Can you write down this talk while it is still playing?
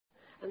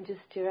I'm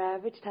just your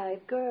average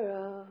type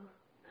girl.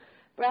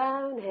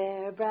 Brown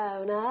hair,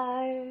 brown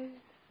eyes.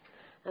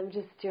 I'm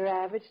just your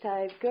average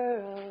type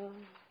girl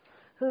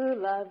who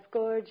loves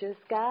gorgeous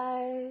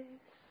guys.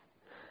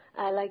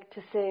 I like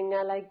to sing,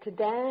 I like to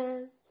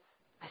dance.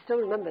 I still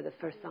remember the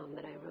first song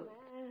that I wrote.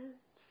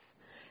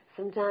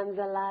 Sometimes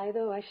I lie,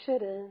 though I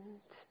shouldn't.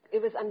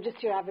 It was I'm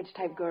just your average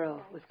type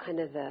girl was kind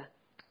of the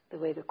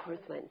way the chorus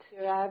went.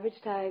 Your average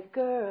type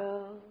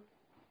girl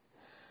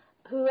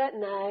who at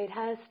night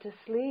has to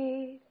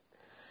sleep.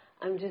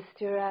 I'm just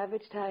your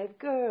average type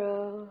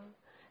girl,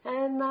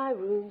 and my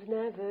room's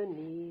never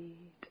neat.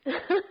 So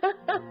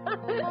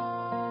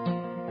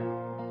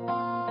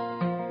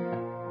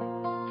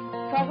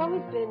I've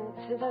always been,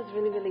 since I was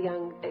really, really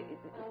young,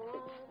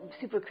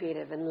 super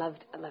creative and I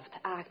loved to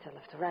act, I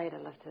loved to write, I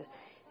loved to,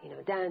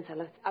 dance.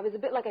 I was a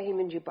bit like a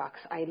human jukebox.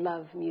 I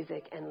love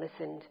music and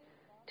listened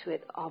to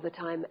it all the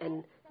time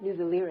and knew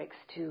the lyrics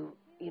to,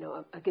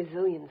 a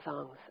gazillion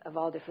songs of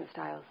all different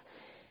styles.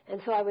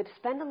 And so I would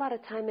spend a lot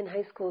of time in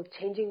high school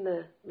changing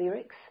the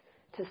lyrics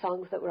to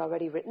songs that were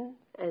already written.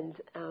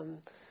 And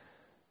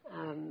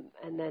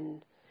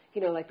then,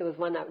 like there was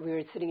one that we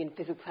were sitting in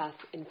physics class,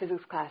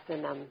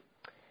 and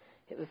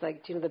it was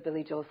like, do you know the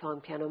Billy Joel song,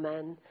 Piano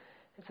Man?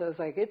 And so it was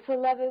like, it's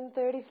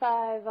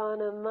 11:35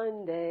 on a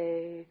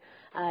Monday.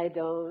 I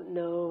don't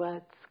know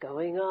what's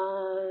going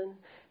on.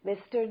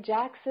 Mr.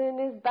 Jackson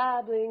is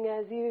babbling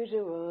as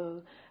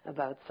usual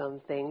about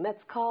something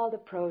that's called a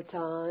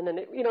proton. And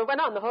it,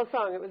 went on the whole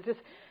song. It was just,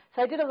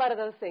 so I did a lot of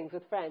those things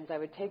with friends. I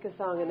would take a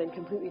song and then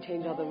completely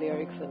change all the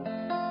lyrics. And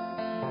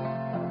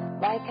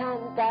why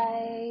can't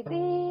I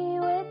be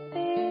with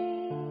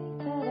thee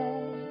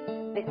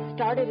today? It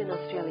started in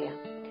Australia.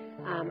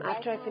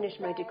 After I finished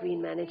my degree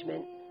in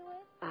management,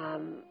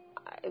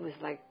 it was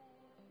like,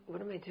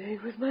 what am I doing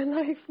with my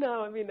life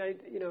now? I mean,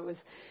 it was,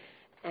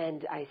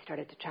 and I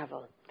started to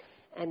travel.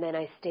 And then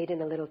I stayed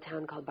in a little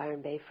town called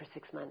Byron Bay for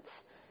 6 months.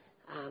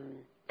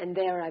 And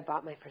there I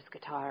bought my first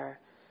guitar,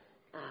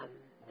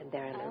 and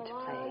there I learned to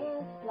play.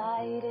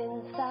 Slide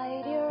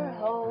inside your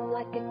home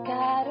like a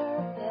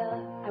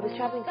caterpillar. I was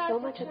traveling so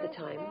much at the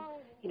time,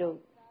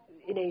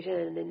 in Asia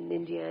and in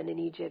India and in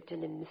Egypt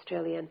and in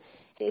Australia. And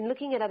in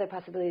looking at other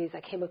possibilities,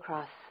 I came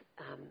across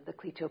the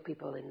Clito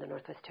people in the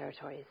Northwest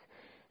Territories.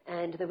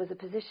 And there was a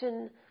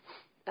position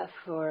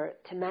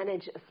to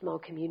manage a small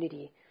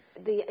community.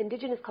 The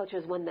indigenous culture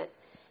is one that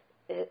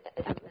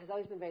has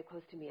always been very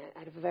close to me. I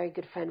have a very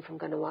good friend from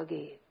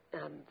Ganawagi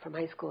from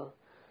high school,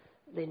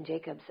 Lynn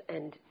Jacobs,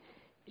 and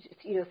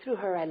through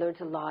her I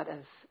learned a lot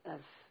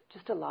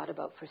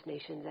about First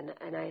Nations, and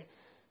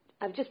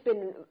I've just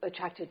been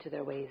attracted to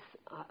their ways,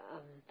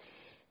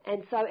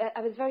 and so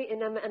I was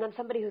and I'm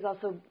somebody who's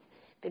also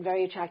been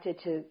very attracted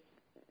to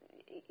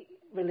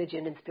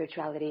religion and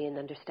spirituality and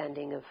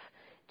understanding of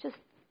just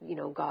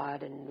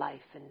God and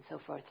life and so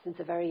forth since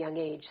a very young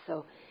age.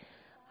 So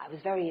I was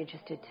very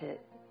interested to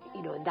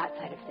in that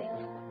side of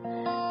things.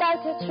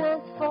 About to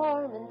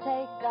transform and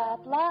take up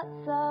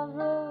lots of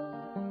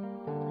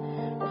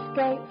room,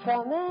 escape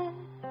from it,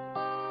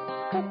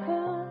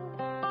 cocoon.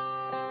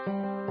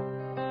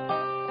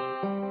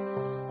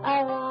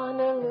 I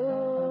wanna lose.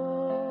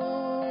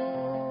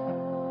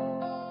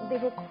 They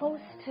were closer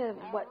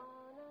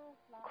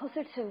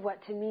to what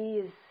to me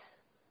is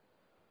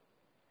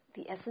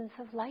the essence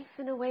of life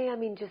in a way. I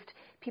mean, just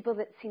people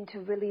that seem to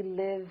really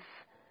live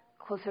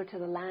closer to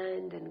the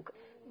land and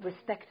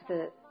respect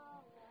the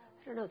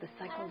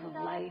cycles of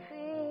life.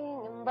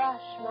 And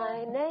brush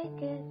my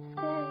naked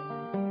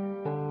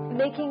skin.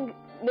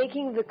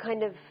 Making the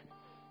kind of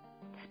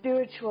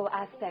spiritual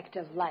aspect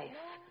of life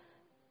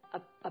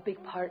a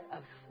big part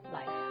of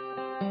life.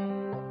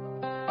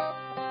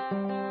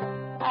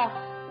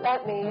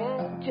 Let me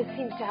in. Just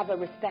seems to have a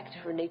respect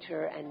for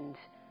nature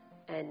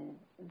and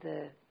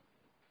the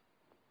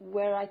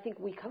where I think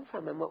we come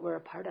from and what we're a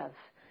part of,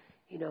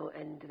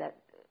 and that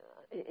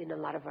in a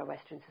lot of our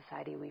Western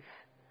society we've,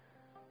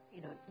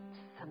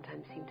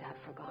 sometimes seem to have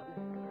forgotten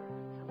or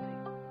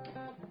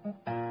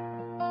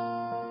something.